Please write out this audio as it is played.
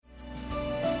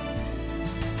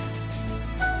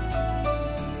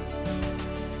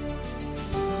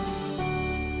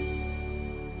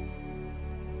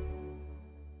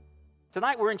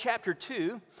Tonight we're in chapter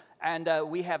 2, and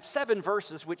we have 7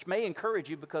 verses, which may encourage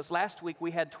you because last week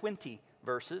we had 20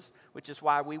 verses, which is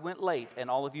why we went late, and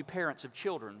all of you parents of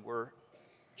children were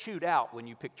chewed out when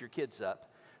you picked your kids up,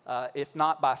 if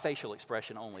not by facial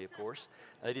expression only, of course.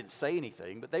 They didn't say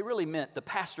anything, but they really meant, the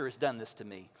pastor has done this to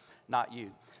me, not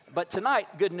you. But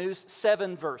tonight, good news,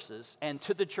 7 verses, and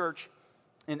to the church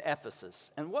in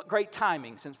Ephesus. And what great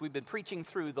timing, since we've been preaching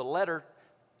through the letter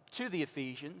to the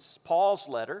Ephesians, Paul's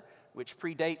letter, which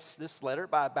predates this letter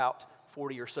by about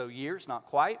 40 or so years, not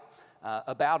quite.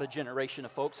 About a generation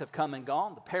of folks have come and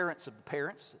gone, the parents of the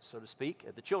parents, so to speak,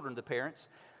 the children of the parents,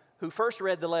 who first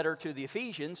read the letter to the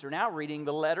Ephesians are now reading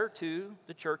the letter to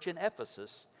the church in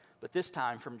Ephesus, but this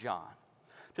time from John.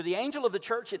 To the angel of the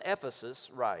church in Ephesus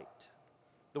write,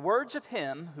 the words of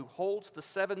him who holds the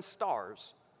 7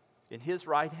 stars in his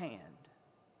right hand,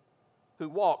 who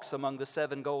walks among the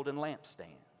 7 golden lampstands.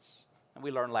 And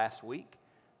we learned last week,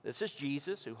 this is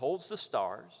Jesus who holds the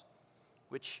stars,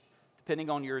 which, depending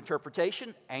on your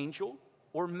interpretation, angel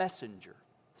or messenger,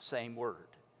 same word.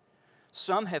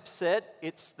 Some have said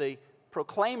it's the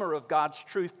proclaimer of God's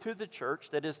truth to the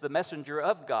church, that is the messenger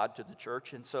of God to the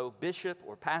church, and so bishop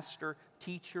or pastor,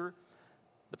 teacher.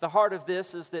 But the heart of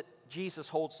this is that Jesus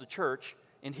holds the church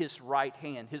in his right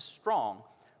hand, his strong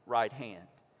right hand.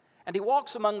 And he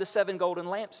walks among the 7 golden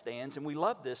lampstands, and we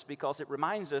love this because it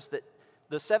reminds us that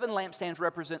the 7 lampstands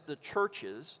represent the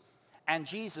churches, and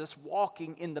Jesus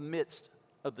walking in the midst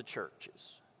of the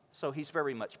churches. So he's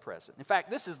very much present. In fact,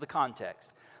 this is the context.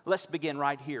 Let's begin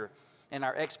right here in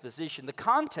our exposition. The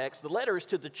context, the letter is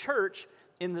to the church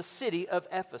in the city of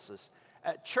Ephesus.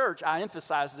 At church, I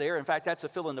emphasize there, in fact, that's a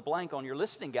fill in the blank on your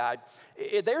listening guide.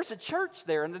 There's a church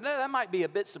there, and that might be a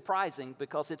bit surprising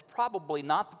because it's probably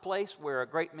not the place where a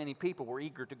great many people were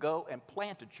eager to go and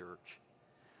plant a church.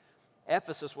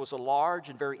 Ephesus was a large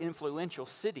and very influential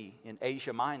city in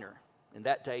Asia Minor in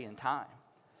that day and time.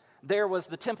 There was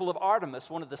the Temple of Artemis,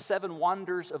 one of the 7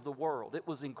 wonders of the world. It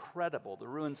was incredible. The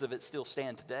ruins of it still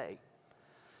stand today.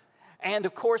 And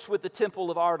of course, with the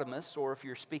Temple of Artemis, or if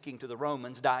you're speaking to the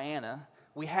Romans, Diana,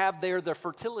 we have there the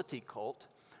fertility cult,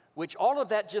 which all of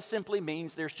that just simply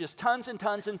means there's just tons and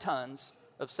tons and tons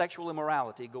of sexual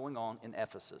immorality going on in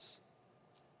Ephesus.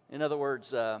 In other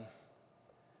words,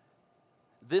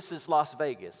 this is Las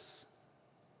Vegas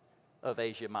of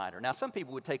Asia Minor. Now, some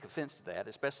people would take offense to that,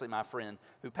 especially my friend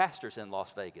who pastors in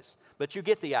Las Vegas. But you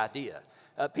get the idea.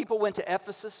 People went to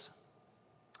Ephesus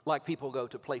like people go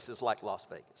to places like Las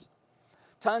Vegas.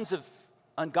 Tons of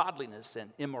ungodliness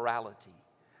and immorality.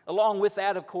 Along with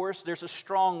that, of course, there's a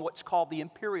strong what's called the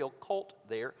imperial cult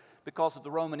there because of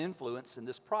the Roman influence in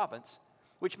this province,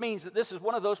 which means that this is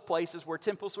one of those places where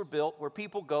temples were built, where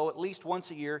people go at least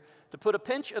once a year to put a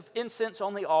pinch of incense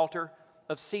on the altar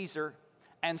of Caesar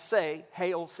and say,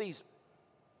 "Hail Caesar."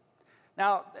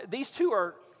 Now, these two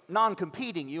are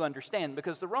non-competing, you understand,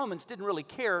 because the Romans didn't really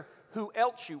care who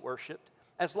else you worshiped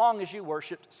as long as you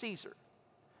worshiped Caesar.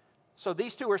 So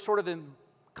these two are sort of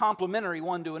complementary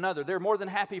one to another. They're more than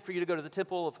happy for you to go to the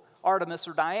temple of Artemis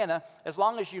or Diana as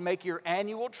long as you make your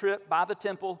annual trip by the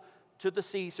temple to the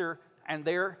Caesar and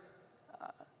there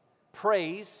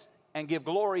praise and give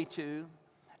glory to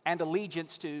and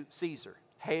allegiance to Caesar.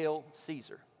 Hail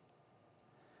Caesar.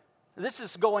 This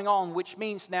is going on, which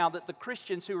means now that the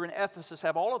Christians who are in Ephesus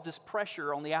have all of this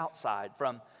pressure on the outside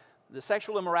from the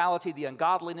sexual immorality, the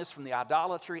ungodliness, from the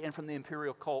idolatry, and from the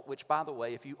imperial cult, which, by the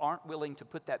way, if you aren't willing to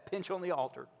put that pinch on the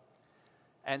altar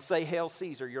and say, "Hail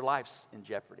Caesar," your life's in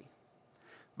jeopardy.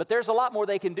 But there's a lot more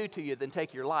they can do to you than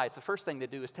take your life. The first thing they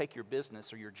do is take your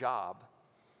business or your job.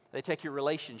 They take your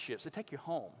relationships. They take your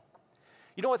home.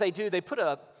 You know what they do? They put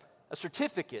a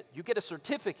certificate. You get a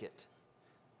certificate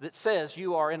that says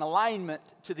you are in alignment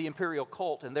to the imperial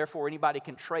cult, and therefore anybody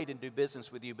can trade and do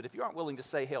business with you. But if you aren't willing to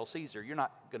say, "Hail Caesar," you're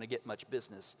not going to get much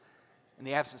business in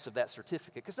the absence of that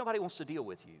certificate because nobody wants to deal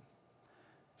with you.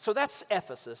 So that's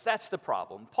Ephesus. That's the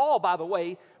problem. Paul, by the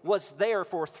way, was there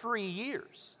for 3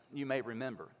 years, you may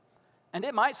remember. And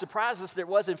it might surprise us there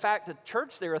was, in fact, a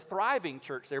church there, a thriving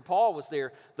church there. Paul was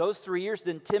there those 3 years.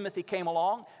 Then Timothy came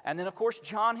along. And then, of course,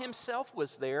 John himself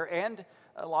was there. And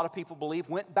a lot of people believe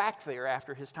went back there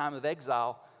after his time of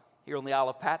exile here on the Isle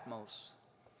of Patmos.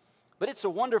 But it's a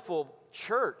wonderful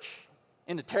church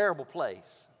in a terrible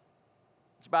place.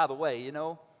 Which, by the way, you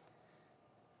know,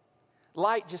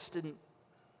 light just didn't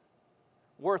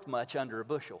worth much under a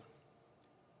bushel.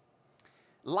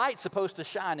 Light's supposed to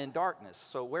shine in darkness,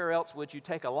 so where else would you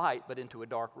take a light but into a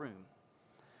dark room?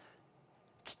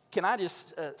 Can I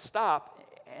just stop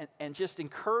and just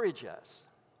encourage us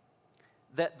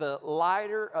that the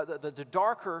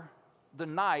darker the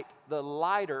night, the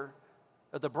lighter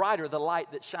or the brighter the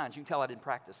light that shines. You can tell I didn't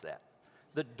practice that.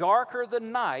 The darker the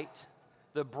night,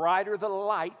 the brighter the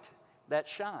light that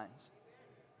shines.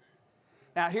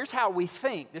 Now, here's how we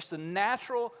think. There's the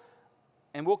natural,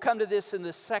 and we'll come to this in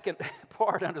the second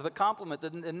part under the compliment.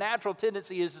 The natural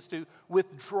tendency is to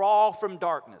withdraw from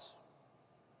darkness.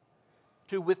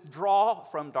 To withdraw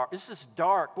from darkness. This is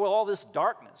dark. Well, all this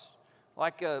darkness.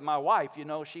 Like my wife,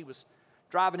 she was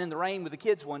driving in the rain with the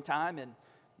kids one time, and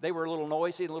they were a little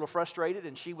noisy and a little frustrated,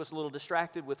 and she was a little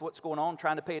distracted with what's going on,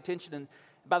 trying to pay attention. And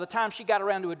by the time she got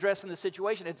around to addressing the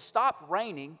situation, it had stopped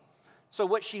raining. So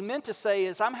what she meant to say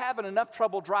is, I'm having enough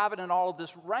trouble driving in all of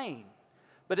this rain.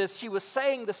 But as she was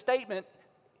saying the statement,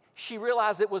 she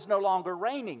realized it was no longer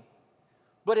raining.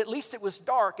 But at least it was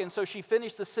dark, and so she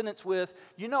finished the sentence with,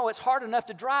 it's hard enough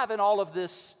to drive in all of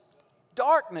this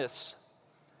darkness.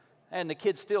 And the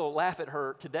kids still laugh at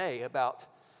her today about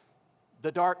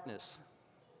the darkness.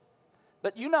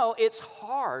 But it's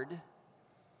hard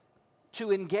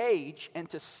to engage and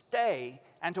to stay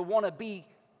and to want to be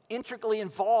intricately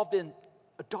involved in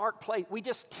a dark place. We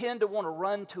just tend to want to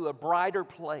run to a brighter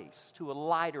place, to a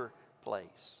lighter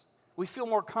place. We feel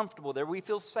more comfortable there. We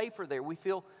feel safer there. We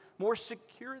feel more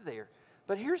secure there.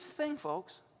 But here's the thing,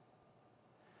 folks.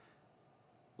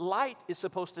 Light is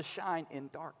supposed to shine in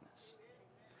darkness.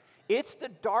 It's the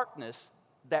darkness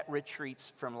that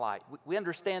retreats from light. We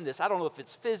understand this. I don't know if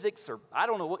it's physics or I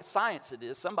don't know what science it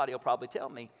is. Somebody will probably tell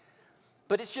me.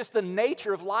 But it's just the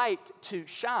nature of light to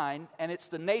shine, and it's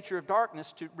the nature of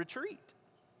darkness to retreat.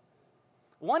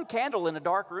 One candle in a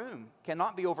dark room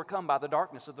cannot be overcome by the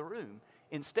darkness of the room.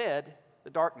 Instead, the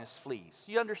darkness flees.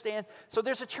 You understand? So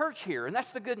there's a church here, and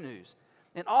that's the good news.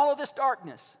 In all of this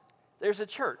darkness, there's a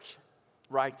church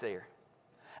right there.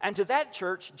 And to that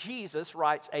church, Jesus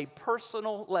writes a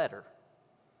personal letter.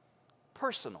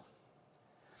 Personal.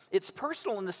 It's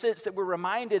personal in the sense that we're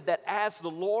reminded that as the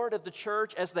Lord of the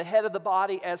church, as the head of the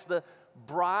body, as the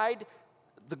bride,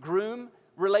 the groom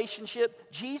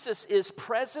relationship, Jesus is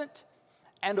present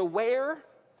and aware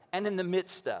and in the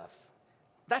midst of.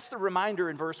 That's the reminder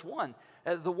in verse 1.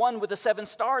 The one with the 7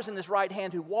 stars in his right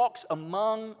hand who walks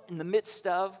among, in the midst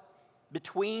of,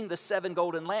 between the 7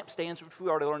 golden lampstands, which we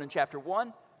already learned in chapter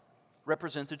 1,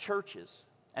 represent the churches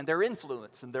and their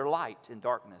influence and their light in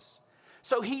darkness.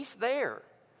 So he's there,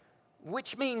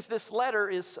 which means this letter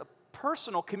is a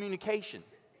personal communication.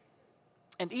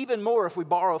 And even more if we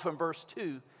borrow from verse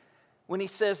 2, when he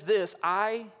says this,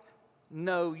 I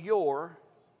know your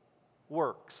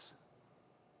works.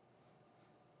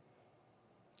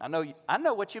 I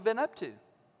know what you've been up to.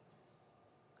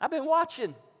 I've been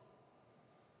watching.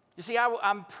 You see,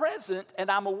 I'm present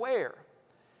and I'm aware.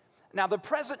 Now, the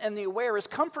present and the aware is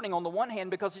comforting on the one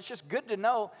hand because it's just good to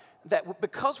know that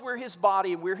because we're his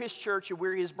body and we're his church and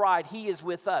we're his bride, he is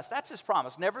with us. That's his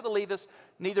promise, never to leave us,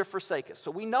 neither forsake us.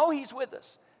 So we know he's with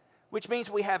us, which means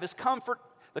we have his comfort,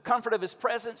 the comfort of his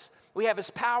presence. We have his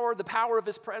power, the power of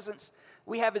his presence.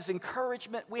 We have his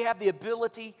encouragement. We have the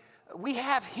ability. We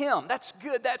have him. That's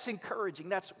good. That's encouraging.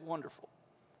 That's wonderful.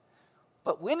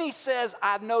 But when he says,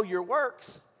 I know your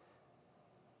works,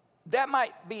 that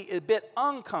might be a bit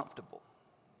uncomfortable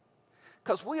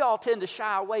because we all tend to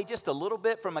shy away just a little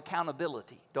bit from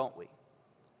accountability, don't we?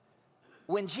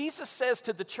 When Jesus says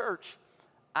to the church,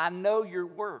 I know your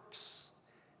works,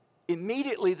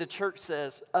 immediately the church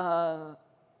says,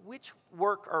 which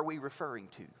work are we referring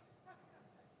to?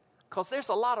 Because there's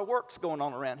a lot of works going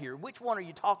on around here. Which one are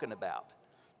you talking about?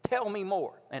 Tell me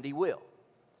more, and he will.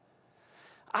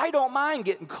 I don't mind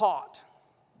getting caught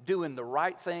doing the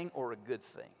right thing or a good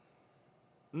thing.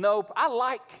 No, I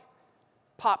like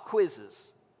pop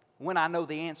quizzes when I know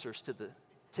the answers to the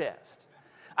test.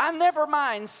 I never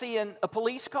mind seeing a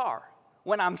police car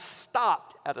when I'm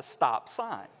stopped at a stop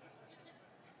sign.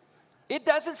 It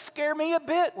doesn't scare me a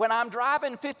bit when I'm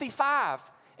driving 55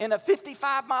 in a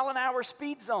 55-mile-an-hour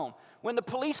speed zone. When the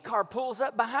police car pulls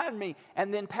up behind me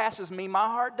and then passes me, my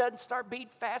heart doesn't start beating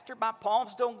faster, my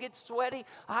palms don't get sweaty.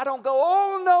 I don't go,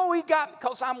 oh no, he got me,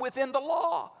 because I'm within the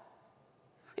law.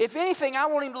 If anything, I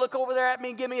want him to look over there at me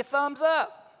and give me a thumbs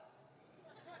up.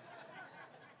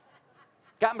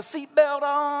 Got my seatbelt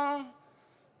on,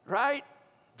 right?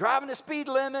 Driving the speed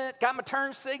limit, got my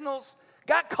turn signals,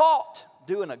 got caught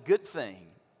doing a good thing.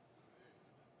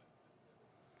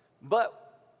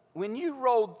 But when you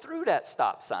rolled through that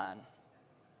stop sign,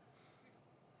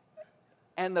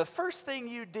 and the first thing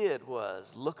you did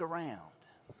was look around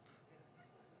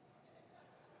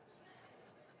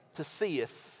to see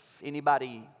if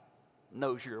anybody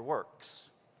knows your works.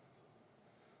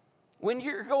 When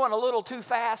you're going a little too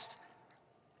fast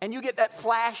and you get that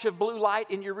flash of blue light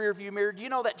in your rearview mirror, do you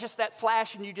know that just that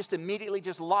flash and you just immediately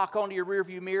just lock onto your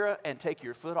rearview mirror and take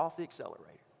your foot off the accelerator?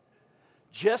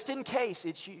 Just in case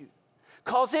it's you.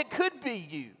 Because it could be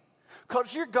you.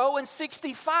 Because you're going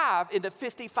 65 in the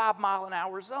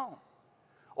 55-mile-an-hour zone.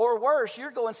 Or worse,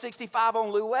 you're going 65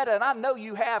 on Louetta, and I know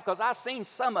you have because I've seen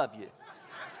some of you.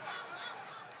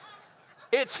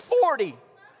 It's 40.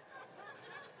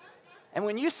 And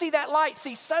when you see that light,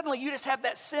 suddenly you just have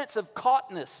that sense of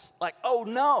caughtness, like, oh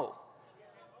no.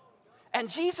 And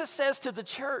Jesus says to the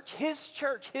church,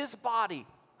 his body,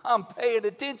 I'm paying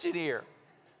attention here.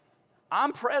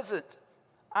 I'm present,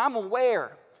 I'm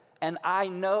aware, and I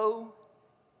know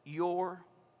your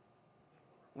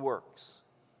works.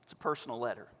 It's a personal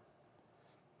letter.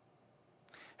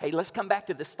 Hey, let's come back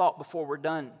to this thought before we're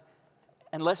done,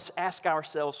 and let's ask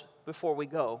ourselves before we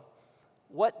go,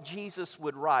 what Jesus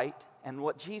would write and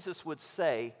what Jesus would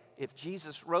say if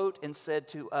Jesus wrote and said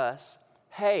to us,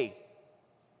 hey,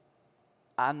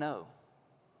 I know.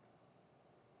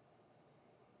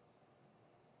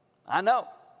 I know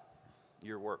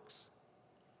your works.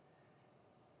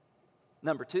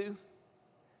 Number two,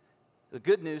 the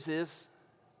good news is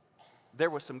there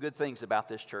were some good things about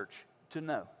this church to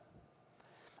know.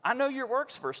 I know your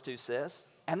works, verse 2 says,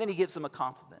 and then he gives them a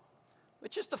compliment,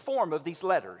 which is the form of these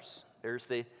letters. There's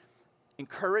the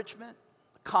encouragement,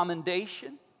 the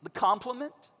commendation, the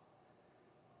compliment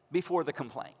before the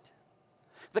complaint.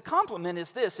 The compliment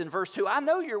is this in verse 2, I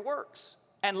know your works.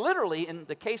 And literally, in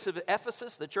the case of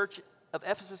Ephesus, the church of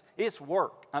Ephesus, is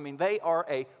work. I mean, they are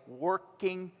a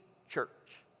working church.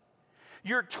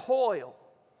 Your toil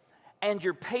and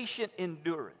your patient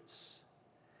endurance,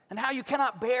 and how you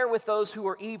cannot bear with those who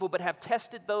are evil, but have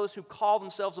tested those who call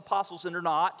themselves apostles and are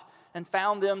not, and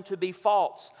found them to be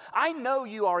false. I know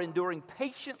you are enduring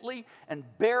patiently and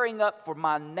bearing up for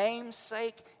my name's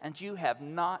sake, and you have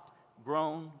not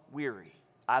grown weary.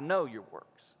 I know your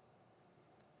works.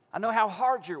 I know how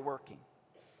hard you're working.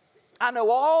 I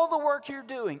know all the work you're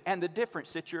doing and the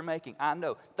difference that you're making. I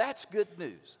know. That's good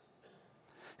news.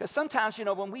 Because sometimes,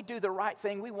 when we do the right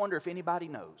thing, we wonder if anybody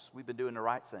knows we've been doing the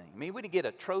right thing. I mean, we didn't get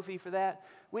a trophy for that.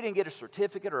 We didn't get a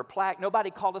certificate or a plaque. Nobody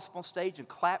called us up on stage and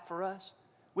clapped for us.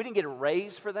 We didn't get a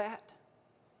raise for that.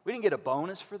 We didn't get a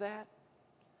bonus for that.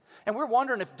 And we're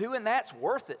wondering if doing that's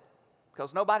worth it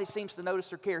because nobody seems to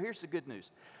notice or care. Here's the good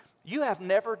news. You have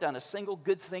never done a single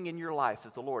good thing in your life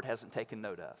that the Lord hasn't taken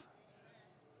note of.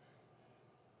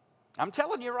 I'm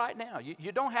telling you right now,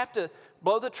 you don't have to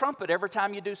blow the trumpet every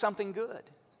time you do something good.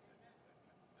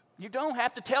 You don't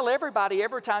have to tell everybody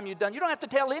every time you've done. You don't have to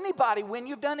tell anybody when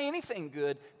you've done anything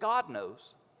good. God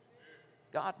knows.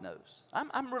 God knows.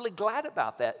 I'm really glad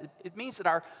about that. It means that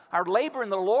our labor in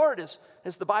the Lord,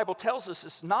 as the Bible tells us,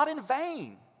 is not in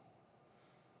vain.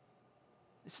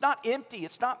 It's not empty.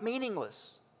 It's not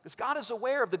meaningless. Because God is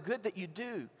aware of the good that you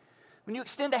do. When you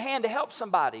extend a hand to help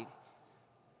somebody,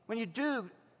 when you do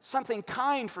something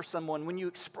kind for someone, when you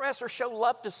express or show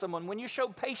love to someone, when you show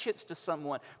patience to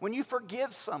someone, when you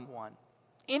forgive someone,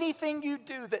 anything you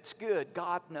do that's good,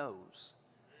 God knows.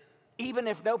 Even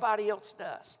if nobody else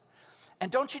does.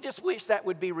 And don't you just wish that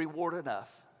would be reward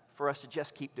enough for us to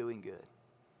just keep doing good?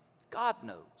 God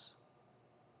knows.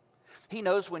 He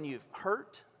knows when you've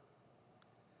hurt,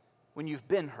 when you've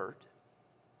been hurt.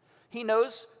 He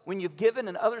knows when you've given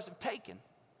and others have taken.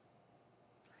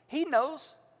 He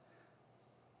knows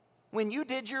when you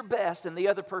did your best and the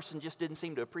other person just didn't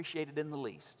seem to appreciate it in the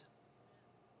least.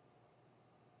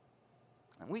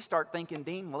 And we start thinking,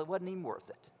 Dean, well, it wasn't even worth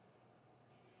it.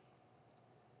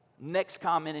 Next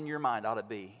comment in your mind ought to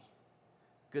be,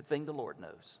 good thing the Lord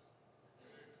knows.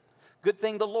 Good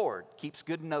thing the Lord keeps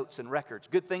good notes and records.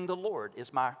 Good thing the Lord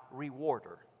is my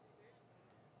rewarder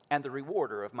and the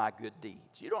rewarder of my good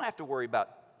deeds. You don't have to worry about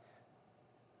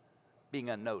being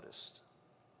unnoticed.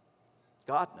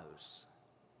 God knows.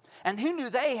 And who knew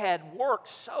they had worked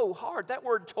so hard? That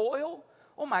word toil,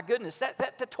 oh my goodness,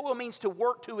 that toil means to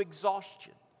work to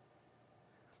exhaustion.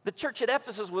 The church at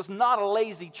Ephesus was not a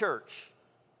lazy church.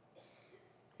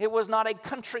 It was not a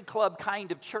country club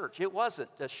kind of church. It wasn't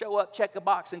a show up, check a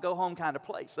box, and go home kind of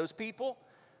place. Those people,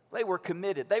 they were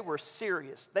committed. They were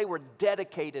serious. They were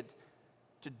dedicated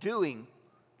to doing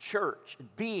church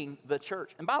and being the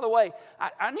church. And by the way,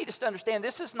 I need us to understand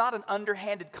this is not an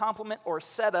underhanded compliment or a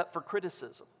setup for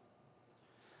criticism.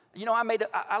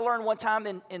 I learned one time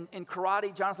in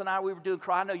karate, Jonathan and I, we were doing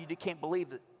karate. I know you can't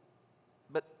believe it,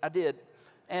 but I did.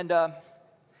 And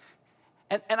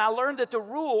I learned that the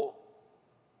rule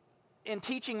in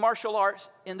teaching martial arts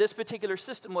in this particular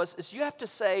system is you have to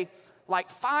say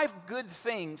like 5 good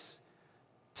things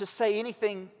to say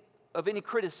anything of any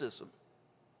criticism,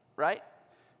 right?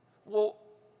 Well,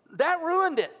 that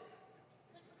ruined it.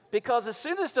 Because as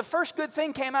soon as the first good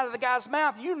thing came out of the guy's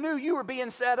mouth, you knew you were being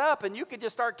set up, and you could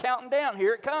just start counting down.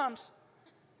 Here it comes.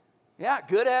 Yeah,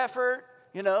 good effort,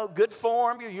 good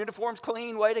form. Your uniform's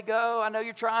clean, way to go. I know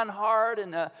you're trying hard.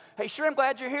 And hey, sure, I'm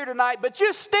glad you're here tonight, but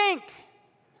you stink.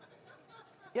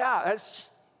 Yeah,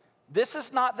 this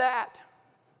is not that.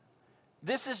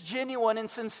 This is genuine and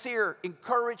sincere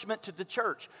encouragement to the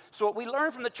church. So what we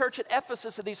learn from the church at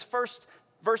Ephesus in these first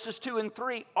verses 2 and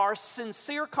 3 are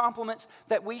sincere compliments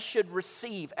that we should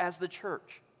receive as the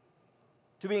church,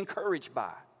 to be encouraged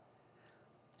by.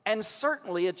 And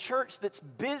certainly a church that's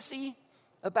busy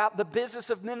about the business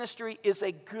of ministry is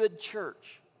a good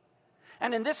church.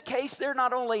 And in this case, they're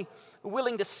not only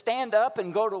willing to stand up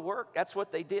and go to work. That's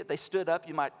what they did. They stood up.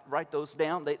 You might write those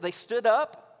down. They stood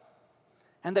up,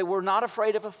 and they were not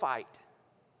afraid of a fight.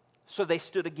 So they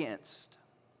stood against.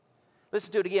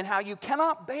 Listen to it again. How you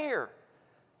cannot bear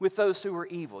with those who are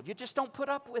evil. You just don't put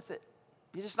up with it.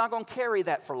 You're just not going to carry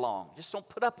that for long. Just don't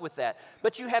put up with that.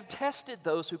 But you have tested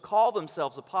those who call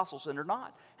themselves apostles and are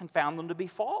not, and found them to be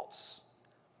false.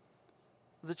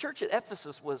 The church at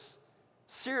Ephesus was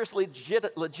seriously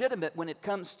legitimate when it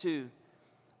comes to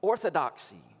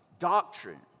orthodoxy,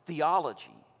 doctrine,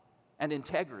 theology, and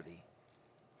integrity.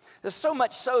 There's so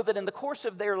much so that in the course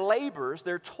of their labors,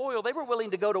 their toil, they were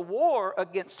willing to go to war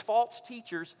against false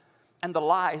teachers and the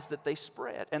lies that they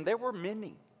spread. And there were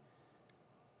many.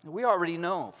 We already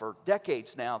know for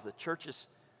decades now the church has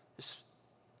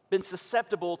been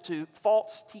susceptible to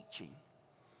false teaching.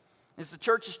 As the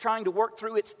church is trying to work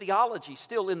through its theology,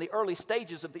 still in the early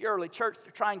stages of the early church,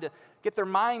 they're trying to get their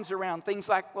minds around things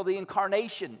like, the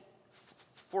incarnation,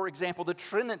 for example, the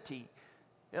Trinity.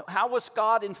 How was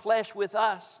God in flesh with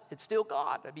us? It's still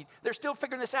God. They're still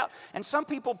figuring this out. And some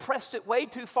people pressed it way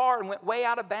too far and went way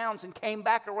out of bounds and came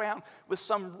back around with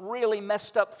some really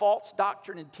messed up false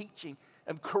doctrine and teaching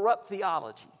and corrupt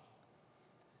theology.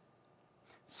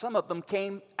 Some of them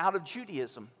came out of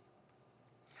Judaism,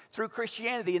 through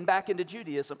Christianity and back into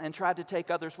Judaism, and tried to take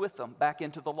others with them back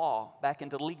into the law, back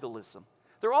into legalism.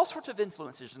 There are all sorts of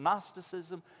influences.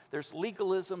 Gnosticism, there's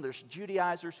legalism, there's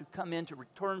Judaizers who come in to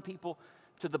return people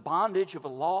to the bondage of a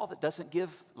law that doesn't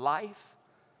give life.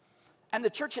 And the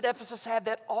church at Ephesus had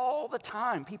that all the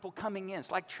time, people coming in. It's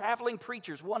like traveling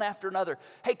preachers, one after another.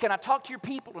 Hey, can I talk to your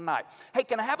people tonight? Hey,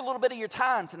 can I have a little bit of your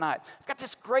time tonight? I've got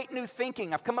this great new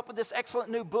thinking. I've come up with this excellent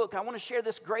new book. I want to share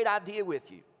this great idea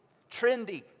with you.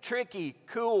 Trendy, tricky,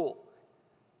 cool.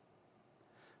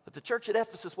 But the church at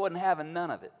Ephesus wasn't having none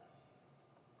of it.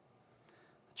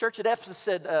 The church at Ephesus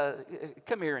said,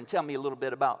 come here and tell me a little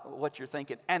bit about what you're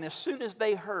thinking. And as soon as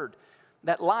they heard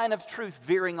that line of truth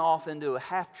veering off into a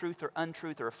half-truth or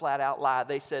untruth or a flat-out lie,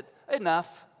 they said,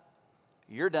 enough,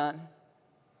 you're done.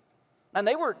 And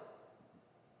they were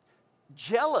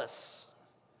jealous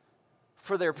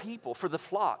for their people, for the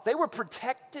flock. They were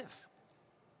protective.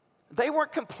 They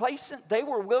weren't complacent. They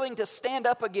were willing to stand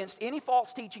up against any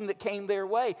false teaching that came their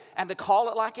way and to call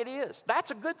it like it is.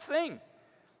 That's a good thing.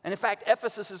 And in fact,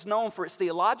 Ephesus is known for its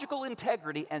theological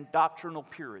integrity and doctrinal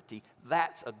purity.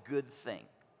 That's a good thing.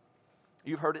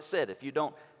 You've heard it said, if you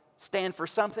don't stand for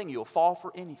something, you'll fall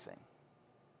for anything.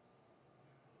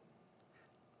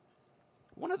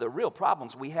 One of the real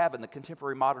problems we have in the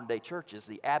contemporary modern day church is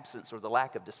the absence or the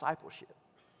lack of discipleship.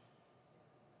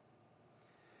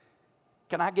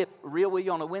 Can I get real with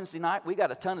you on a Wednesday night? We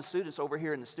got a ton of students over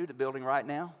here in the student building right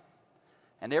now.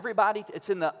 And everybody, it's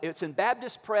in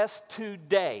Baptist Press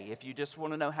today, if you just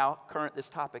want to know how current this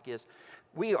topic is.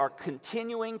 We are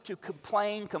continuing to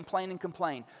complain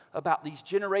about these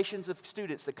generations of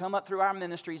students that come up through our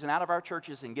ministries and out of our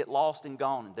churches and get lost and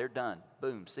gone, and they're done.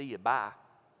 Boom, see you, bye.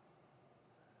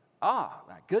 Ah,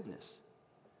 my goodness.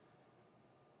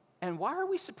 And why are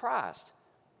we surprised?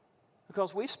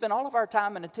 Because we've spent all of our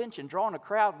time and attention drawing a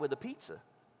crowd with a pizza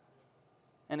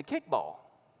and a kickball.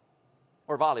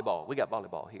 Or volleyball. We got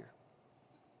volleyball here.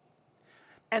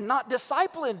 And not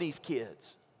discipling these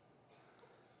kids.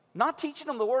 Not teaching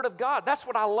them the Word of God. That's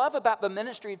what I love about the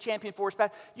ministry of Champion Forest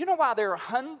Baptist. You know why there are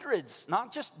hundreds,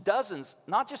 not just dozens,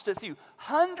 not just a few,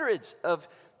 hundreds of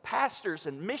pastors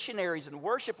and missionaries and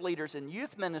worship leaders and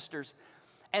youth ministers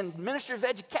and ministers of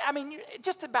education. I mean,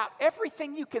 just about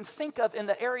everything you can think of in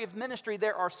the area of ministry,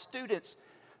 there are students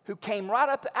who came right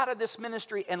up out of this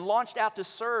ministry and launched out to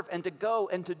serve and to go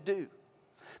and to do.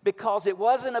 Because it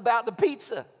wasn't about the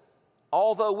pizza,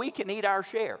 although we can eat our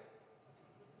share.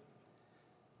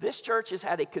 This church has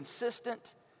had a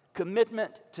consistent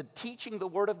commitment to teaching the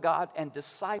Word of God and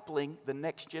discipling the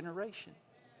next generation.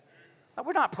 Now,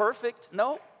 we're not perfect.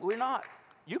 No, we're not.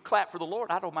 You clap for the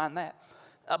Lord. I don't mind that.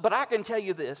 But I can tell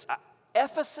you this.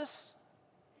 Ephesus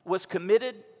was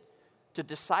committed to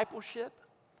discipleship,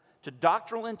 to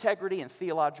doctrinal integrity, and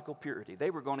theological purity. They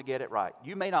were going to get it right.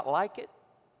 You may not like it,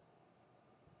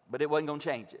 but it wasn't going to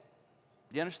change it.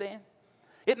 Do you understand?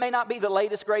 It may not be the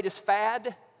latest, greatest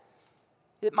fad.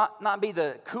 It might not be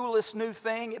the coolest new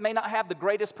thing. It may not have the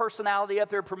greatest personality up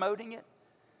there promoting it.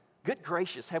 Good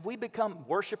gracious, have we become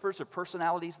worshipers of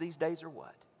personalities these days or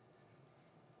what?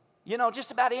 You know,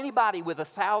 just about anybody with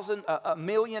a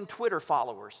million Twitter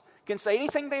followers can say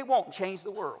anything they want and change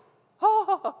the world.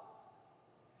 Oh,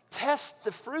 test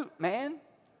the fruit, man.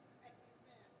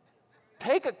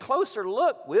 Take a closer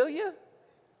look, will you?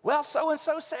 Well,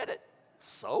 so-and-so said it.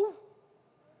 So?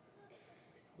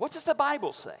 What does the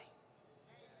Bible say?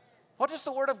 What does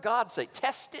the Word of God say?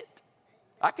 Test it.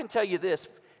 I can tell you this.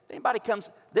 If anybody comes,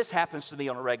 this happens to me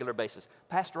on a regular basis.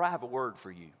 Pastor, I have a word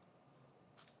for you.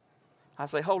 I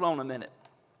say, hold on a minute.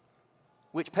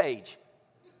 Which page?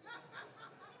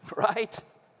 Right?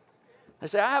 They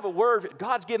say, I have a word.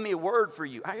 God's given me a word for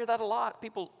you. I hear that a lot.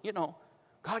 People,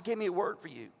 God gave me a word for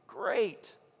you.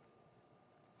 Great.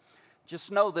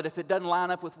 Just know that if it doesn't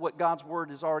line up with what God's word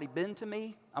has already been to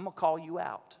me, I'm going to call you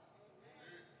out.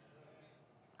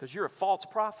 Because you're a false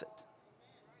prophet.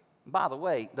 By the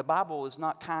way, the Bible is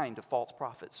not kind to false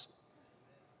prophets.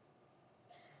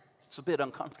 It's a bit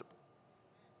uncomfortable.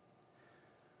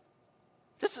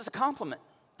 This is a compliment.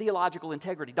 Theological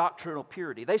integrity, doctrinal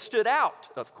purity. They stood out,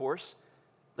 of course.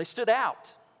 They stood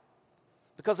out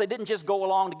because they didn't just go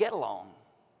along to get along.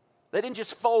 They didn't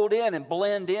just fold in and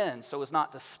blend in so as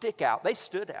not to stick out. They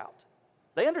stood out.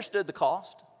 They understood the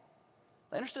cost.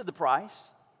 They understood the price.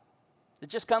 It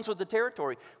just comes with the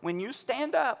territory. When you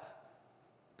stand up,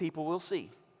 people will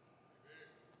see.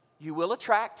 You will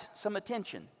attract some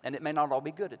attention, and it may not all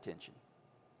be good attention.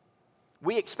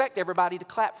 We expect everybody to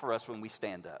clap for us when we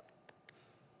stand up.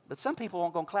 But some people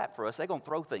aren't going to clap for us. They're going to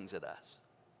throw things at us.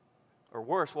 Or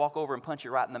worse, walk over and punch you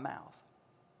right in the mouth.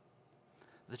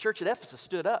 The church at Ephesus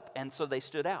stood up, and so they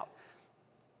stood out.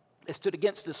 They stood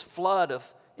against this flood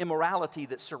of immorality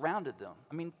that surrounded them.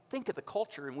 I mean, think of the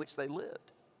culture in which they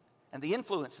lived and the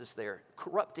influences there,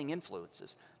 corrupting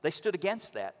influences. They stood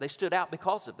against that. They stood out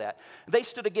because of that. They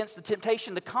stood against the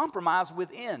temptation to compromise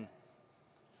within.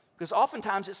 Because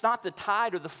oftentimes it's not the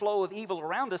tide or the flow of evil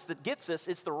around us that gets us,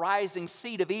 it's the rising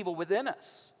seed of evil within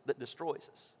us that destroys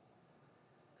us.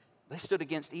 They stood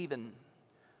against even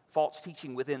false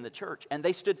teaching within the church, and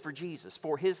they stood for Jesus,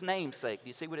 for his name's sake. Do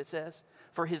you see what it says?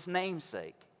 For his name's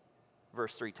sake,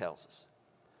 verse 3 tells us.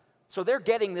 So they're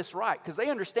getting this right because they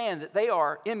understand that they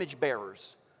are image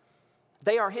bearers.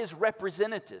 They are his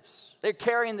representatives. They're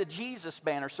carrying the Jesus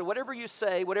banner. So whatever you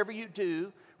say, whatever you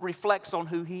do, reflects on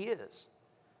who he is.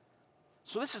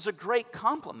 So this is a great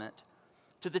compliment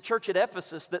to the church at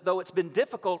Ephesus that though it's been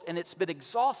difficult and it's been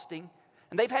exhausting,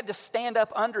 and they've had to stand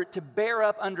up under it, to bear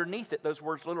up underneath it, those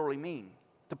words literally mean.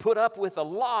 To put up with a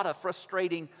lot of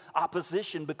frustrating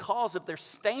opposition because of their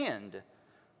stand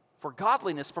for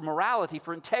godliness, for morality,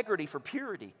 for integrity, for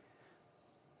purity.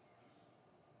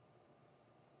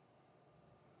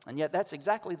 And yet that's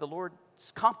exactly the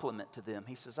Lord's compliment to them.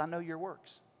 He says, I know your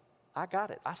works. I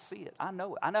got it. I see it. I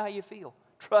know it. I know how you feel.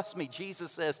 Trust me,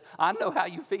 Jesus says, I know how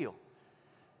you feel.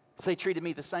 If they treated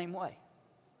me the same way.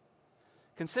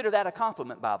 Consider that a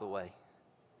compliment, by the way.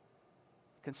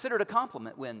 Consider it a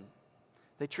compliment when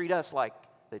they treat us like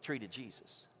they treated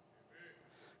Jesus.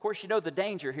 Of course, you know the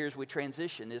danger here as we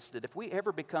transition is that if we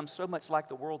ever become so much like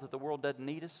the world that the world doesn't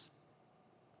need us,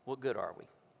 what good are we?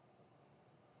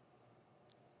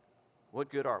 What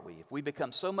good are we? If we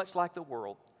become so much like the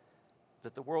world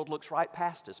that the world looks right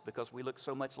past us because we look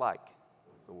so much like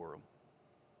the world.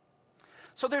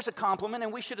 So there's a compliment,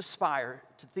 and we should aspire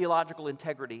to theological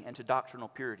integrity and to doctrinal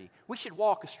purity. We should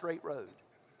walk a straight road.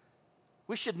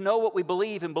 We should know what we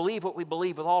believe and believe what we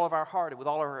believe with all of our heart and with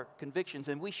all of our convictions,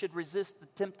 and we should resist the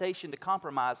temptation to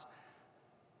compromise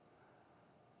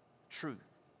truth.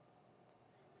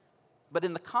 But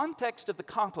in the context of the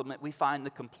compliment, we find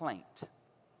the complaint,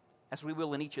 as we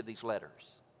will in each of these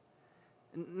letters.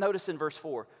 Notice in verse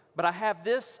 4, but I have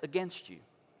this against you.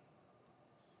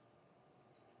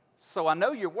 So I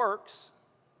know your works,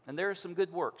 and there are some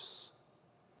good works,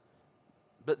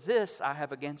 but this I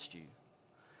have against you.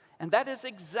 And that is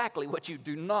exactly what you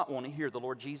do not want to hear the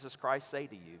Lord Jesus Christ say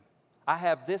to you. I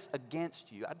have this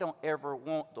against you. I don't ever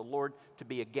want the Lord to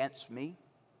be against me.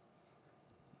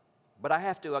 But I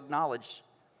have to acknowledge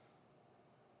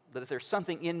that if there's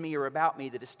something in me or about me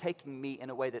that is taking me in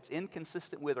a way that's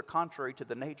inconsistent with or contrary to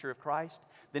the nature of Christ,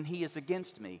 then he is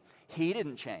against me. He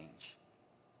didn't change.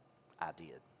 I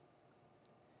did.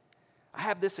 I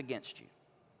have this against you.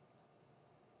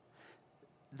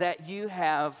 that you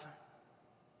have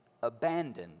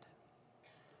abandoned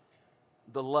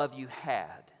the love you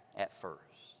had at first.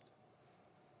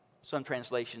 Some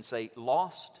translations say,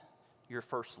 lost your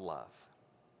first love.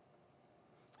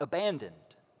 Abandoned.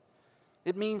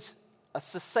 It means a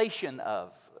cessation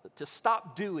of, to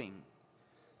stop doing,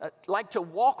 like to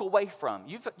walk away from.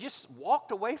 You've just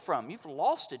walked away from. You've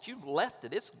lost it. You've left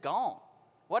it. It's gone.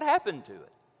 What happened to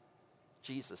it?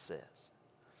 Jesus says,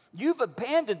 you've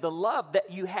abandoned the love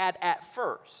that you had at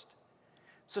first.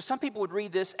 So some people would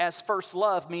read this as first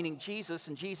love, meaning Jesus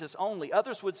and Jesus only.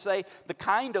 Others would say the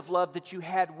kind of love that you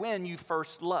had when you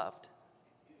first loved.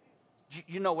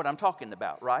 You know what I'm talking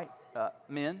about, right?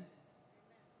 Men?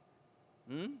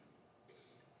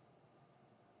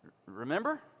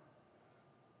 Remember?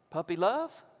 Puppy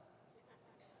love?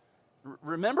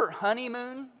 Remember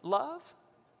honeymoon love?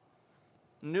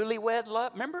 Newlywed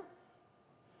love? Remember?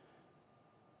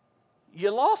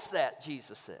 You lost that,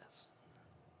 Jesus says.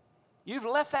 You've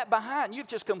left that behind. You've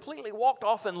just completely walked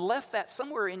off and left that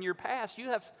somewhere in your past. You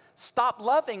have stopped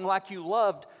loving like you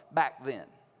loved back then.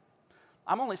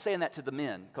 I'm only saying that to the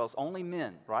men because only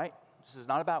men, right? This is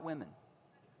not about women.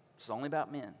 This is only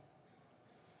about men.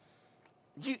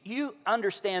 You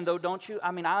understand though, don't you?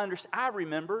 I mean, I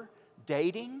remember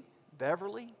dating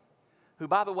Beverly, who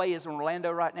by the way is in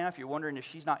Orlando right now. If you're wondering if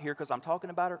she's not here because I'm talking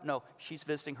about her, no, she's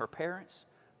visiting her parents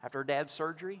after her dad's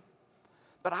surgery.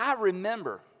 But I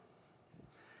remember,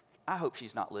 I hope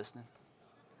she's not listening.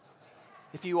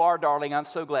 If you are, darling, I'm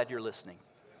so glad you're listening.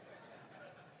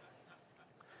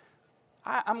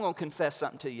 I'm going to confess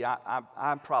something to you.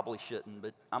 I probably shouldn't,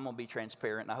 but I'm going to be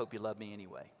transparent, and I hope you love me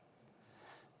anyway.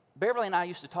 Beverly and I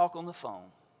used to talk on the phone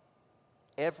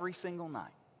every single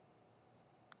night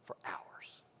for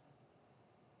hours.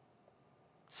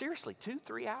 Seriously,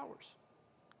 2-3 hours.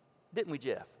 Didn't we,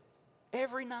 Jeff?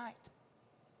 Every night.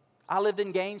 I lived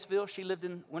in Gainesville. She lived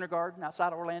in Winter Garden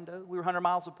outside Orlando. We were 100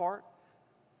 miles apart.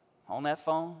 On that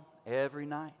phone every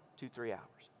night, 2-3 hours.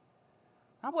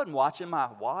 I wasn't watching my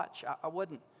watch. I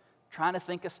wasn't trying to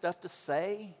think of stuff to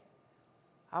say.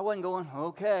 I wasn't going,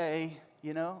 okay,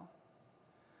 you know.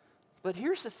 But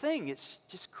here's the thing. It's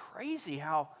just crazy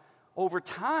how over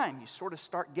time you sort of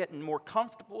start getting more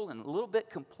comfortable and a little bit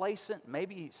complacent.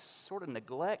 Maybe you sort of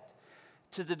neglect.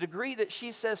 To the degree that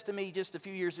she says to me just a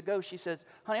few years ago, she says,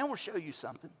 honey, I want to show you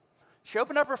something. She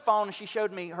opened up her phone and she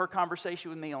showed me her conversation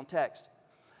with me on text.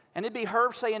 And it'd be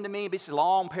her saying to me, it'd be this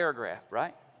long paragraph,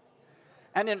 right?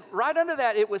 And then right under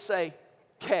that, it would say,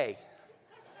 K.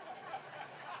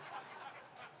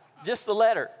 Just the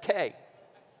letter, K.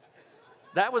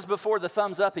 That was before the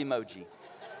thumbs up emoji.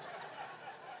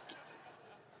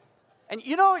 And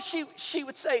you know what she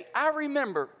would say? I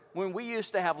remember when we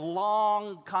used to have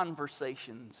long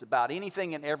conversations about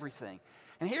anything and everything.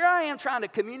 And here I am trying to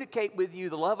communicate with you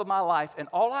the love of my life, and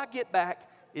all I get back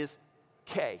is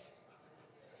K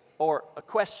or a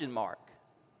question mark.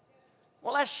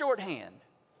 Well, that's shorthand.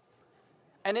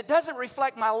 And it doesn't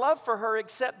reflect my love for her,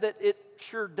 except that it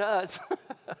sure does.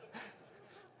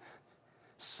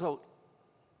 So,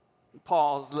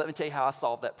 pause. Let me tell you how I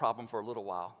solved that problem for a little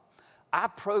while. I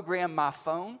programmed my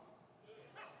phone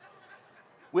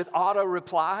with auto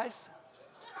replies.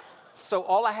 So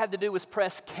all I had to do was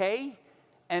press K,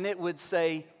 and it would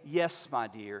say, yes, my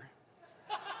dear.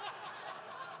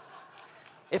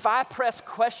 If I press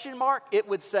question mark, it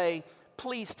would say,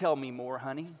 please tell me more,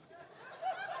 honey.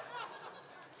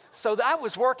 So that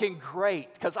was working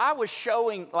great because I was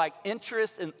showing like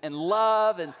interest and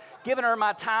love and giving her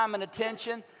my time and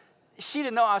attention. She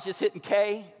didn't know I was just hitting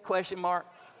K, question mark.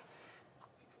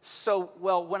 So,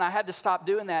 well, when I had to stop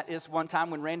doing that is one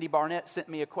time when Randy Barnett sent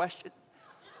me a question.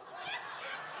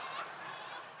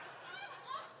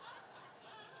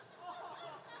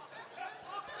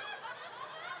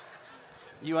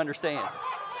 You understand?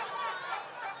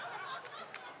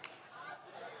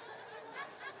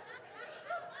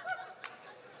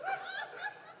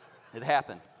 It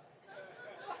happened.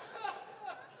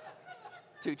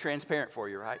 Too transparent for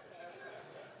you, right?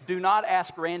 Do not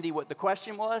ask Randy what the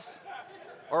question was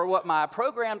or what my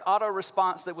programmed auto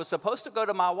response that was supposed to go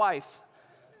to my wife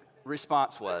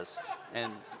response was.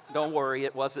 And don't worry,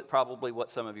 it wasn't probably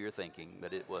what some of you are thinking,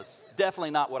 but it was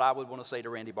definitely not what I would want to say to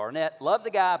Randy Barnett. Love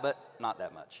the guy, but not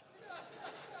that much.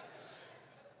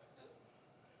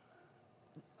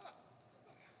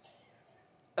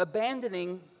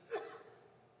 Abandoning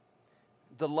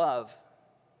the love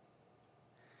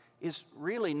is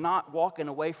really not walking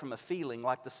away from a feeling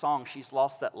like the song, She's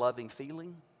Lost That Loving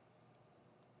Feeling.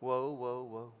 Whoa, whoa,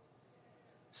 whoa.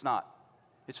 It's not.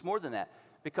 It's more than that.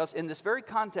 Because in this very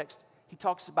context, he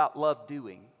talks about love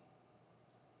doing,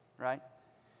 right?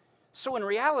 So in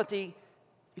reality,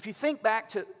 if you think back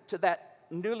to that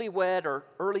newlywed or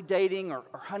early dating or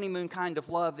honeymoon kind of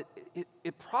love,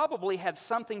 it probably had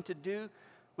something to do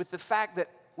with the fact that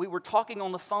we were talking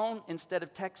on the phone instead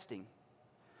of texting.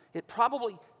 It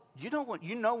probably,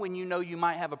 when you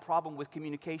might have a problem with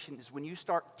communication is when you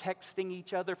start texting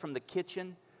each other from the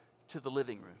kitchen to the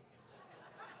living room.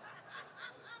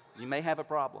 You may have a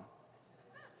problem.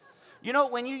 You know,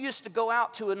 when you used to go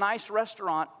out to a nice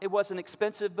restaurant, it wasn't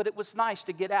expensive, but it was nice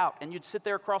to get out, and you'd sit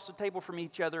there across the table from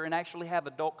each other and actually have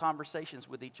adult conversations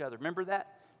with each other. Remember that?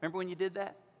 Remember when you did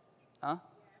that? Huh?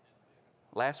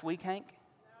 Last week, Hank?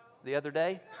 The other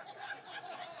day?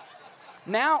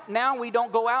 Now we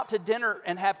don't go out to dinner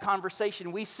and have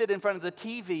conversation. We sit in front of the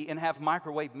TV and have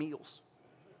microwave meals.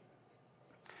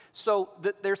 So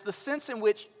there's the sense in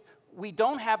which we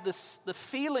don't have the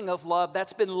feeling of love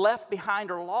that's been left behind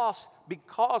or lost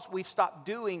because we've stopped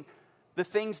doing the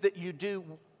things that you do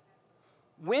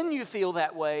when you feel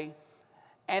that way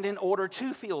and in order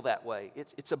to feel that way.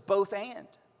 It's a both and.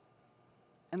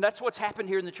 And that's what's happened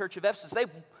here in the church of Ephesus.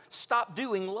 They've stopped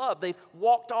doing love. They've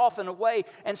walked off and away,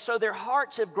 and so their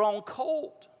hearts have grown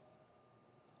cold.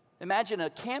 Imagine a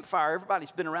campfire.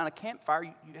 Everybody's been around a campfire.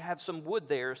 You have some wood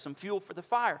there, some fuel for the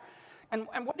fire. And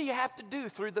what do you have to do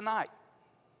through the night?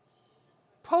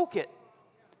 Poke it.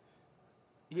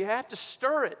 You have to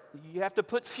stir it. You have to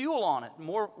put fuel on it,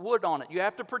 more wood on it. You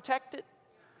have to protect it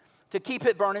to keep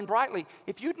it burning brightly.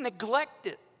 If you neglect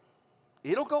it,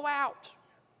 it'll go out.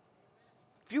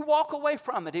 If you walk away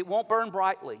from it, it won't burn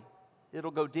brightly.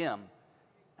 It'll go dim,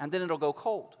 and then it'll go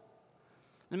cold.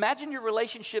 Imagine your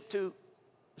relationship to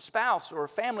a spouse or a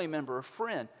family member or a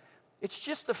friend. It's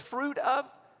just the fruit of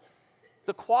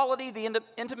the quality, the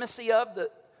intimacy of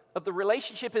the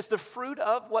relationship is the fruit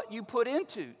of what you put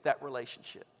into that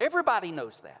relationship. Everybody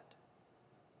knows that.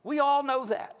 We all know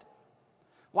that.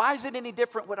 Why is it any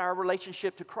different with our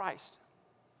relationship to Christ?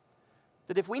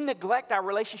 That if we neglect our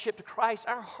relationship to Christ,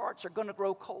 our hearts are going to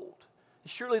grow cold. As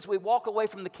surely as we walk away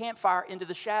from the campfire into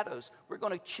the shadows, we're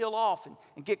going to chill off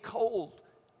and get cold.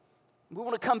 We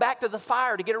want to come back to the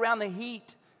fire to get around the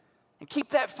heat. And keep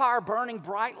that fire burning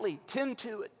brightly. Tend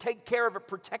to it. Take care of it.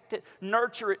 Protect it.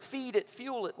 Nurture it. Feed it.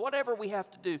 Fuel it. Whatever we have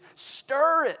to do.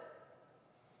 Stir it.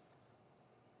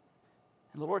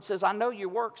 And the Lord says, I know your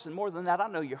works, and more than that, I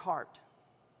know your heart.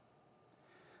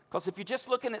 Because if you're just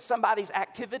looking at somebody's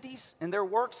activities and their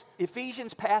works,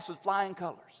 Ephesians pass with flying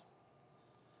colors.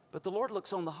 But the Lord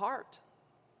looks on the heart.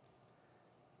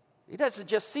 He doesn't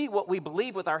just see what we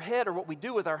believe with our head or what we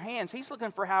do with our hands. He's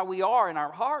looking for how we are in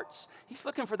our hearts. He's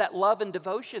looking for that love and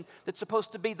devotion that's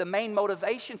supposed to be the main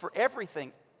motivation for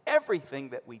everything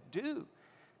that we do.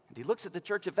 And he looks at the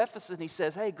church of Ephesus and he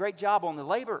says, hey, great job on the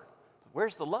labor. But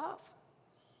where's the love?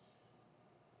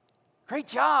 Great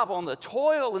job on the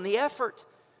toil and the effort.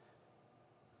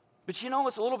 But you know,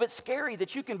 it's a little bit scary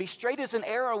that you can be straight as an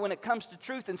arrow when it comes to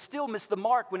truth and still miss the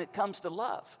mark when it comes to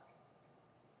love.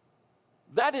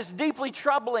 That is deeply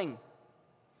troubling.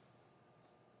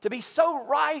 To be so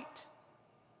right,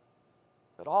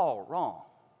 but all wrong.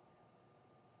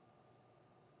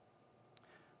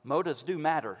 Motives do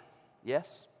matter,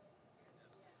 yes?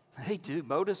 They do.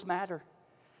 Motives matter.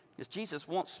 Because Jesus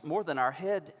wants more than our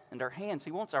head and our hands.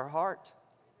 He wants our heart.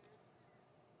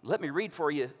 Let me read for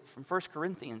you from 1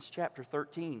 Corinthians chapter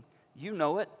 13. You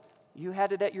know it. You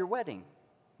had it at your wedding.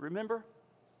 Remember?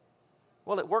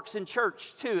 Well, it works in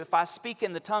church too. If I speak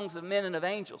in the tongues of men and of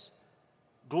angels,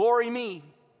 glory me.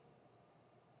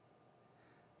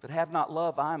 But have not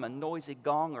love, I am a noisy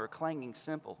gong or a clanging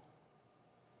cymbal.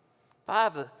 If I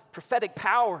have the prophetic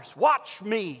powers, watch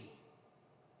me.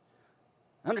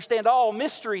 Understand all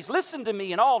mysteries, listen to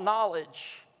me in all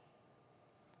knowledge.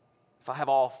 If I have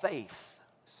all faith,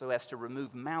 so as to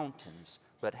remove mountains,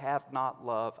 but have not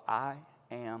love, I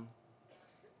am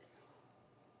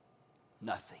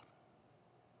nothing.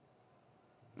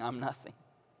 I'm nothing.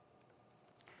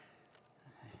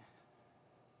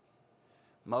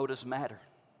 Motives matter.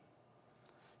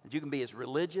 You can be as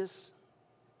religious,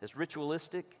 as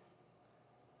ritualistic,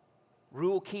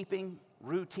 rule-keeping,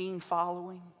 routine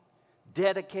following,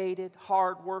 dedicated,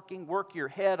 hardworking, work your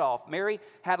head off. Mary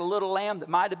had a little lamb that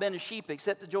might have been a sheep,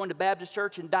 except it joined a Baptist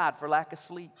church and died for lack of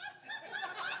sleep.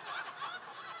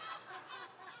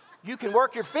 You can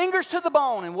work your fingers to the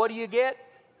bone, and what do you get?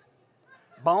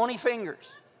 Bony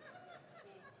fingers.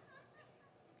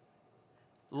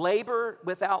 Labor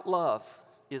without love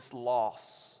is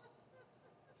loss.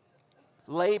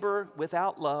 Labor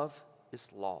without love is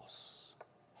loss.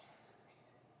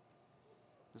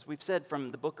 As we've said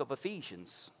from the book of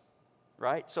Ephesians,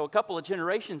 right? So a couple of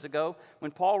generations ago,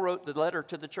 when Paul wrote the letter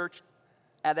to the church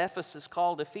at Ephesus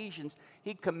called Ephesians,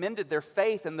 he commended their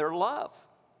faith and their love.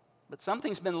 But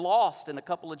something's been lost in a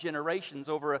couple of generations,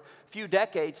 over a few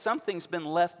decades. Something's been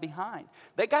left behind.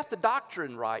 They got the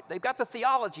doctrine right. They've got the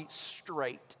theology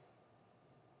straight.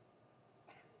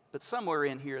 But somewhere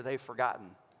in here, they've forgotten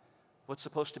what's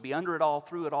supposed to be under it all,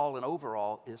 through it all, and over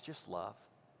all is just love.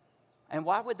 And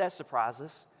why would that surprise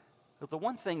us? But the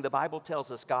one thing the Bible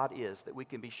tells us God is, that we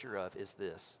can be sure of, is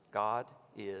this: God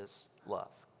is love.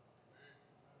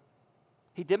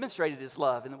 He demonstrated his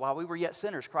love, and while we were yet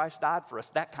sinners, Christ died for us,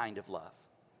 that kind of love.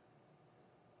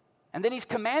 And then he's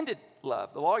commanded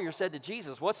love. The lawyer said to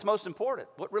Jesus, what's most important?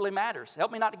 What really matters?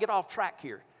 Help me not to get off track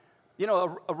here. You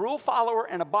know, a rule follower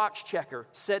and a box checker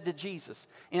said to Jesus,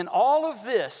 in all of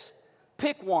this,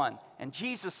 pick one. And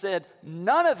Jesus said,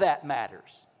 none of that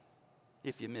matters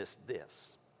if you miss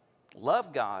this.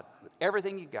 Love God with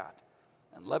everything you got,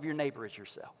 and love your neighbor as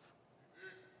yourself.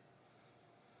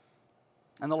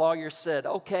 And the lawyer said,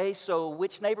 okay, so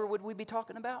which neighbor would we be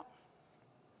talking about?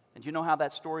 And you know how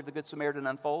that story of the Good Samaritan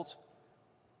unfolds?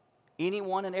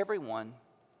 Anyone and everyone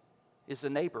is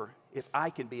a neighbor if I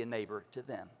can be a neighbor to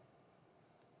them.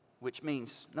 Which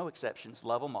means, no exceptions,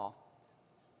 love them all.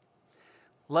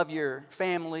 Love your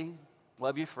family,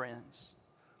 love your friends,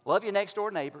 love your next door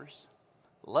neighbors,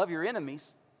 love your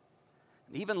enemies,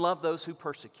 and even love those who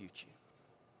persecute you.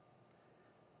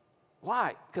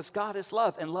 Why? Because God is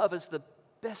love, and love is the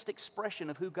best expression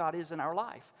of who God is in our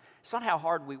life. It's not how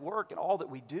hard we work and all that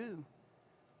we do.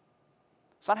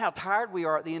 It's not how tired we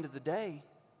are at the end of the day.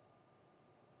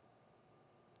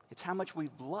 It's how much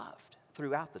we've loved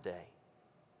throughout the day.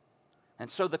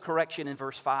 And so the correction in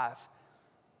verse 5,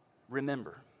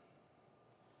 remember.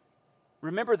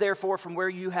 Remember, therefore, from where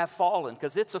you have fallen,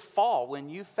 because it's a fall. When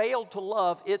you fail to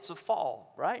love, it's a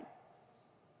fall, right?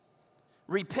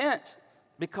 Repent,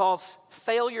 because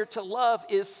failure to love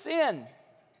is sin.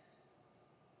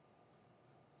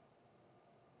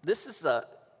 This is a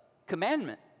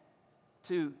commandment.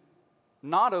 To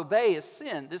not obey is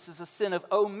sin. This is a sin of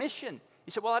omission.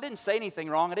 You say, well, I didn't say anything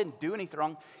wrong. I didn't do anything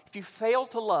wrong. If you fail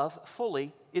to love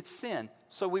fully, it's sin.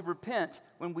 So we repent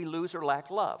when we lose or lack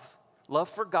love. Love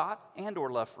for God and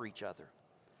or love for each other.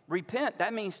 Repent,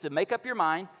 that means to make up your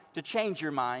mind, to change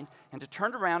your mind, and to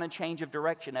turn around and change of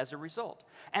direction as a result.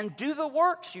 And do the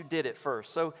works you did at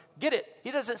first. So get it.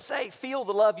 He doesn't say feel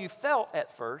the love you felt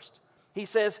at first. He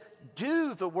says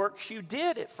do the works you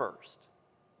did at first.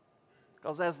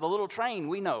 Because as the little train,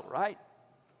 we know, right?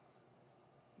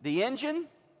 The engine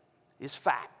is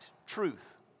fact,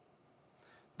 truth.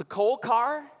 The coal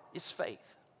car is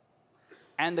faith.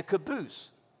 And the caboose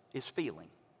is feeling.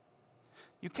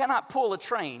 You cannot pull a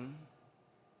train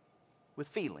with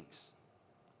feelings.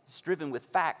 It's driven with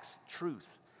facts, truth.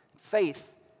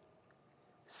 Faith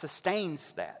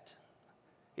sustains that.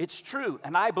 It's true,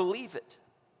 and I believe it,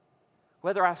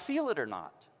 whether I feel it or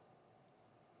not.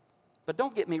 But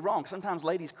don't get me wrong. Sometimes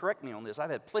ladies correct me on this.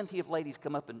 I've had plenty of ladies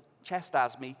come up and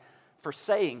chastise me for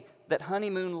saying that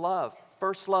honeymoon love,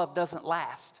 first love, doesn't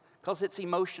last because it's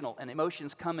emotional, and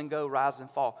emotions come and go, rise and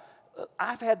fall.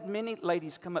 I've had many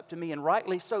ladies come up to me, and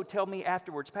rightly so, tell me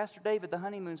afterwards, Pastor David, the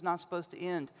honeymoon's not supposed to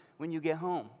end when you get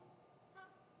home.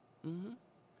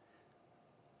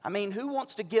 I mean, who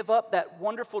wants to give up that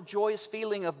wonderful, joyous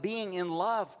feeling of being in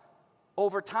love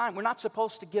over time? We're not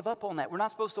supposed to give up on that. We're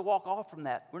not supposed to walk off from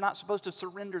that. We're not supposed to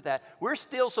surrender that. We're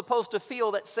still supposed to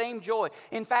feel that same joy.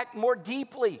 In fact, more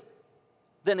deeply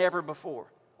than ever before.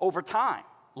 Over time,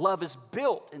 love is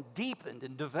built and deepened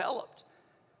and developed.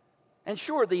 And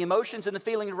sure, the emotions and the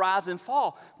feelings rise and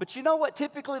fall. But you know what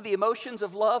typically the emotions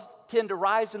of love tend to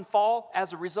rise and fall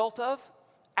as a result of?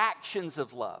 Actions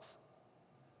of love.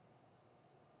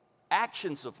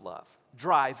 Actions of love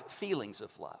drive feelings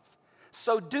of love.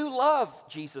 So do love,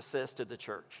 Jesus says to the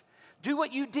church. Do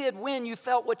what you did when you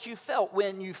felt what you felt,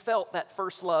 when you felt that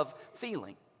first love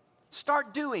feeling.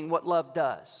 Start doing what love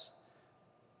does.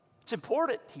 It's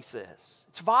important, he says.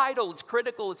 It's vital, it's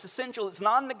critical, it's essential, it's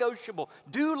non-negotiable.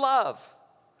 Do love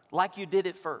like you did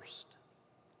it first.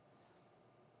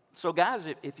 So guys,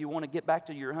 if you want to get back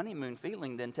to your honeymoon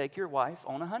feeling, then take your wife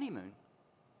on a honeymoon.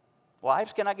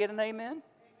 Wives, can I get an amen? Amen.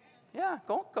 Yeah,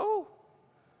 go.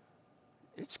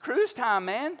 It's cruise time,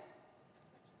 man.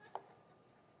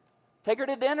 Take her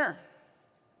to dinner.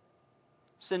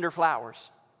 Send her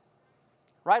flowers.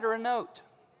 Write her a note.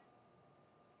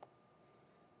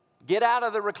 Get out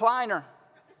of the recliner.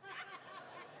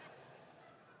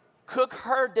 Cook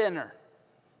her dinner.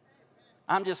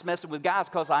 I'm just messing with guys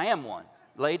because I am one.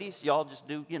 Ladies, y'all just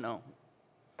do,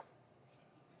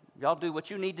 y'all do what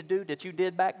you need to do that you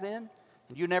did back then.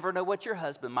 And you never know what your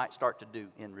husband might start to do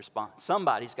in response.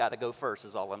 Somebody's got to go first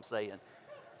is all I'm saying.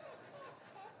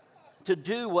 to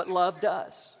do what love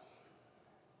does.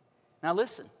 Now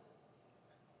listen.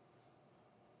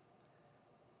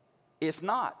 If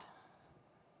not,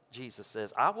 Jesus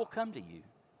says, I will come to you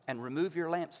and remove your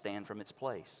lampstand from its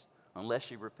place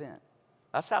unless you repent.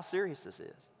 That's how serious this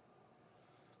is.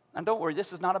 And don't worry,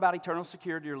 this is not about eternal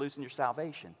security or losing your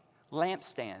salvation.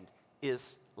 Lampstand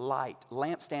is light.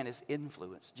 Lampstand is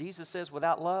influence. Jesus says,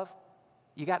 without love,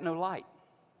 you got no light.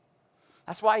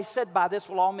 That's why he said, by this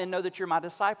will all men know that you're my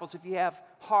disciples if you have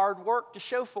hard work to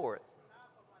show for it.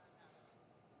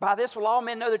 By this will all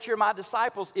men know that you're my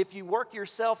disciples if you work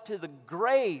yourself to the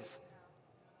grave.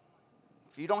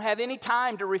 If you don't have any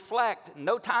time to reflect, and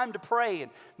no time to pray,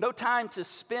 and no time to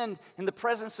spend in the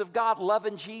presence of God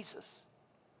loving Jesus.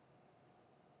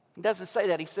 He doesn't say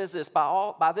that. He says this,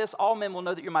 by this all men will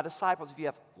know that you're my disciples if you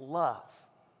have love.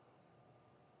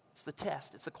 It's the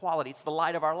test, it's the quality, it's the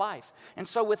light of our life. And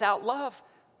so without love,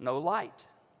 no light.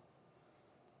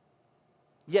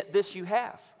 Yet this you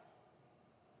have.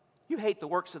 You hate the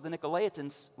works of the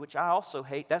Nicolaitans, which I also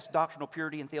hate. That's doctrinal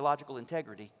purity and theological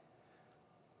integrity.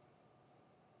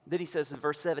 Then he says in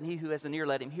verse 7, he who has an ear,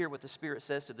 let him hear what the Spirit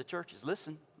says to the churches.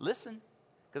 Listen, listen,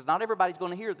 because not everybody's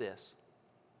going to hear this.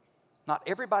 Not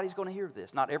everybody's going to hear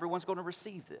this. Not everyone's going to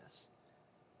receive this.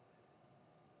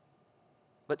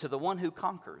 But to the one who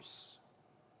conquers,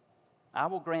 I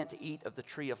will grant to eat of the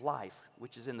tree of life,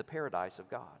 which is in the paradise of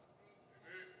God.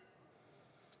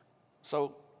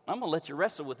 So I'm going to let you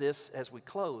wrestle with this as we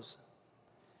close,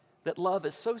 that love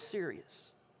is so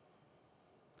serious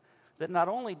that not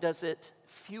only does it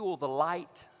fuel the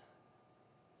light,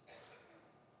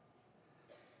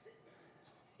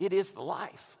 it is the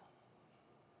life.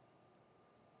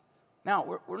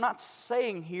 Now, we're not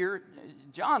saying here,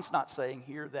 John's not saying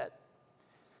here that,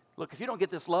 look, if you don't get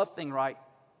this love thing right,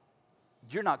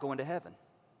 you're not going to heaven.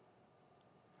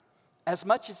 As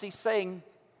much as he's saying,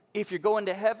 if you're going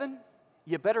to heaven,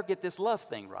 you better get this love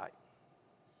thing right.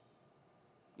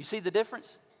 You see the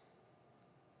difference?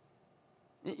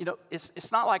 You know,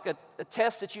 it's not like a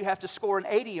test that you have to score an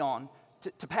 80 on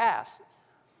to pass.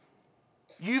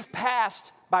 You've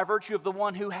passed by virtue of the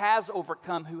one who has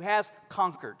overcome, who has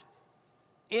conquered.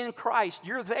 In Christ,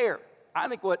 you're there. I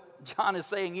think what John is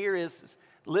saying here is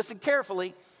listen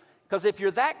carefully, because if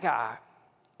you're that guy,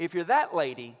 if you're that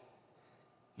lady,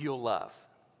 you'll love.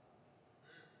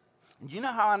 And you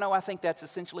know how I know I think that's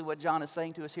essentially what John is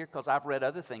saying to us here? Because I've read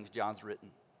other things John's written.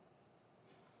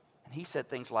 And he said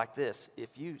things like this: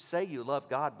 if you say you love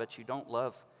God but you don't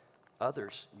love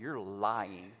others, you're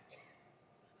lying.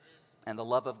 And the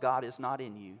love of God is not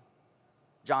in you.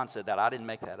 John said that. I didn't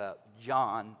make that up.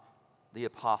 John, the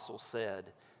apostle,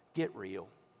 said, get real.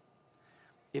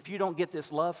 If you don't get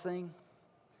this love thing,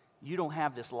 you don't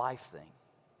have this life thing.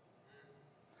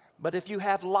 But if you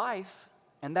have life,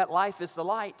 and that life is the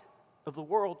light of the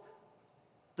world,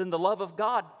 then the love of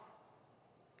God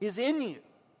is in you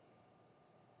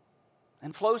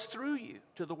and flows through you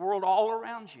to the world all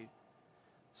around you.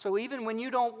 So even when you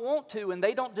don't want to and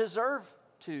they don't deserve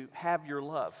to have your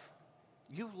love,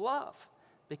 you love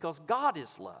because God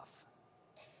is love.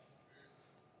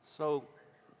 So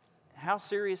how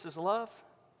serious is love?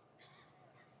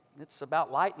 It's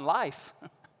about light and life.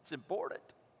 It's important.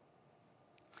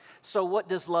 So what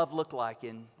does love look like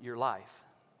in your life?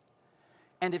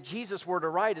 And if Jesus were to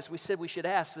write, as we said, we should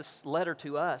ask this letter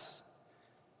to us.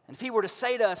 And if he were to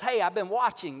say to us, hey, I've been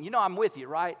watching. You know I'm with you,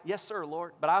 right? Yes, sir,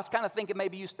 Lord. But I was kind of thinking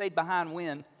maybe you stayed behind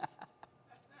when.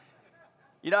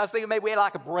 I was thinking maybe we had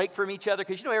like a break from each other,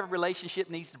 because every relationship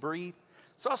needs to breathe.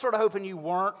 So I was sort of hoping you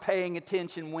weren't paying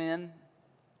attention when.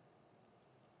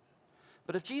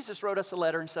 But if Jesus wrote us a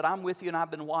letter and said, I'm with you and I've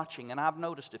been watching and I've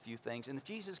noticed a few things, and if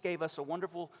Jesus gave us a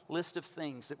wonderful list of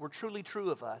things that were truly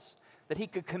true of us, that he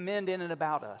could commend in and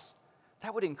about us,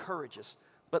 that would encourage us.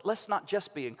 But let's not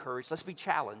just be encouraged, let's be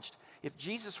challenged. If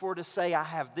Jesus were to say, I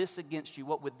have this against you,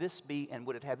 what would this be, and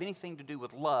would it have anything to do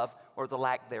with love or the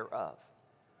lack thereof?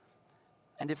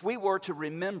 And if we were to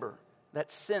remember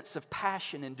that sense of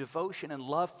passion and devotion and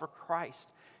love for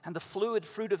Christ and the fluid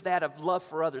fruit of that of love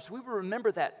for others, we would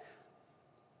remember that.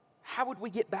 How would we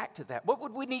get back to that? What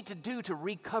would we need to do to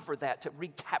recover that, to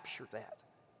recapture that?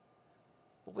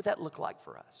 What would that look like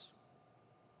for us?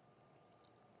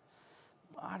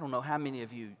 I don't know how many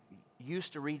of you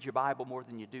used to read your Bible more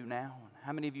than you do now.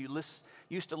 How many of you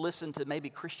used to listen to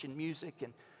maybe Christian music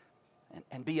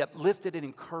and be uplifted and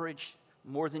encouraged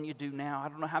more than you do now. I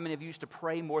don't know how many of you used to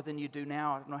pray more than you do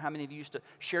now. I don't know how many of you used to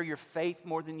share your faith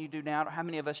more than you do now. How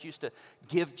many of us used to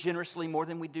give generously more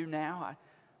than we do now.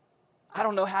 I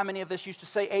don't know how many of us used to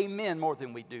say amen more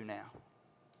than we do now.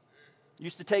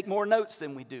 Used to take more notes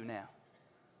than we do now.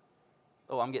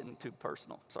 Oh, I'm getting too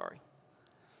personal, sorry.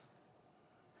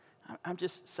 I'm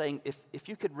just saying, if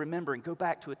you could remember and go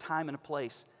back to a time and a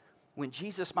place when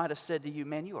Jesus might have said to you,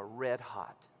 man, you are red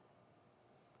hot.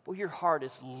 Well, your heart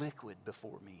is liquid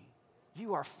before me.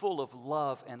 You are full of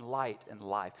love and light and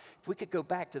life. If we could go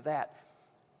back to that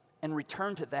and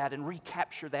return to that and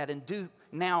recapture that and do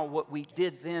now what we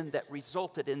did then that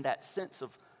resulted in that sense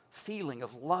of feeling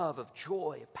of love, of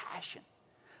joy, of passion.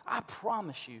 I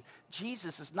promise you,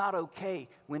 Jesus is not okay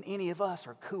when any of us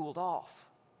are cooled off.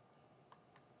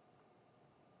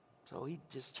 So he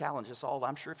just challenged us all.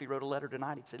 I'm sure if he wrote a letter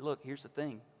tonight, he'd say, look, here's the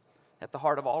thing. At the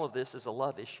heart of all of this is a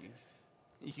love issue.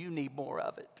 You need more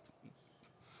of it.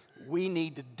 We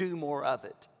need to do more of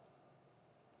it.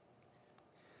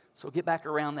 So get back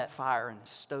around that fire and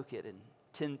stoke it and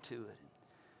tend to it, and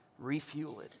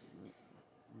refuel it, and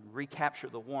recapture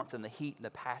the warmth and the heat and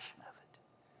the passion of it.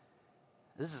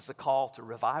 This is a call to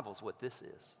revival is what this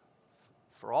is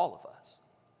for all of us.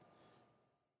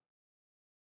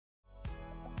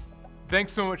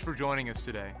 Thanks so much for joining us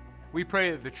today. We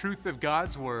pray that the truth of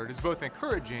God's Word is both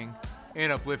encouraging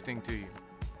and uplifting to you.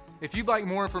 If you'd like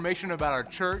more information about our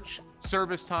church,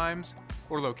 service times,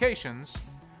 or locations,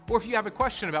 or if you have a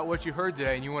question about what you heard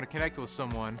today and you want to connect with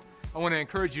someone, I want to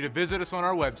encourage you to visit us on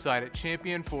our website at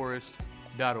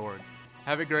championforest.org.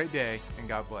 Have a great day, and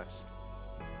God bless.